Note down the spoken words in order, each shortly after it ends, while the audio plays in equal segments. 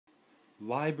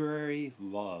Library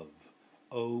Love,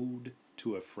 Ode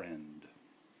to a Friend.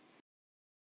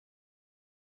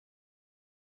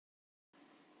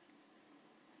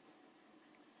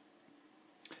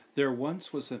 There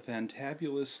once was a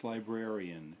fantabulous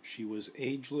librarian. She was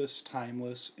ageless,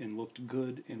 timeless, and looked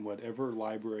good in whatever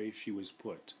library she was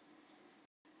put.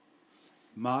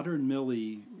 Modern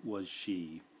Millie was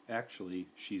she. Actually,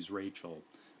 she's Rachel,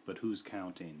 but who's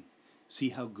counting? See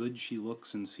how good she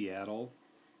looks in Seattle?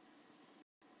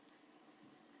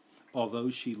 Although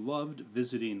she loved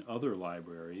visiting other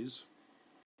libraries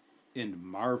and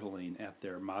marveling at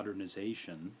their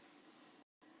modernization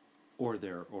or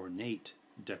their ornate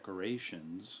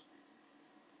decorations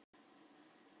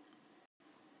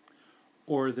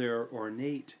or their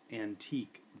ornate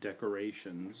antique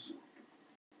decorations,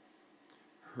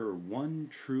 her one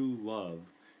true love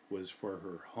was for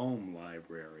her home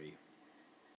library.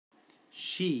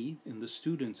 She and the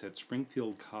students at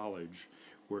Springfield College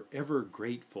were ever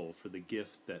grateful for the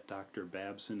gift that Dr.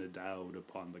 Babson endowed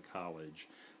upon the college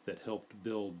that helped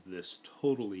build this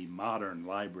totally modern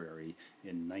library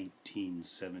in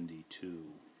 1972.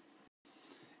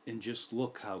 And just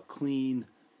look how clean,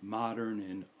 modern,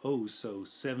 and oh so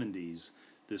 70s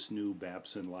this new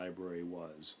Babson library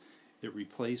was. It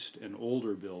replaced an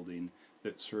older building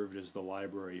that served as the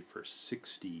library for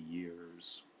 60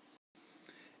 years.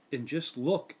 And just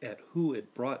look at who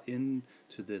it brought into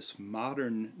this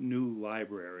modern new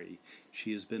library.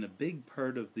 She has been a big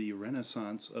part of the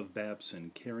renaissance of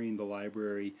Babson, carrying the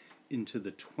library into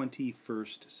the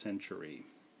 21st century.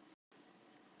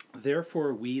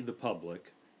 Therefore, we, the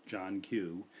public, John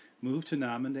Q., move to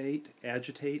nominate,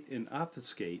 agitate, and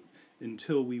obfuscate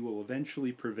until we will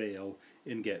eventually prevail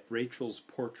and get Rachel's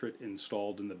portrait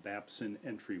installed in the Babson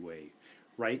entryway,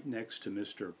 right next to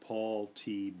Mr. Paul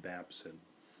T. Babson.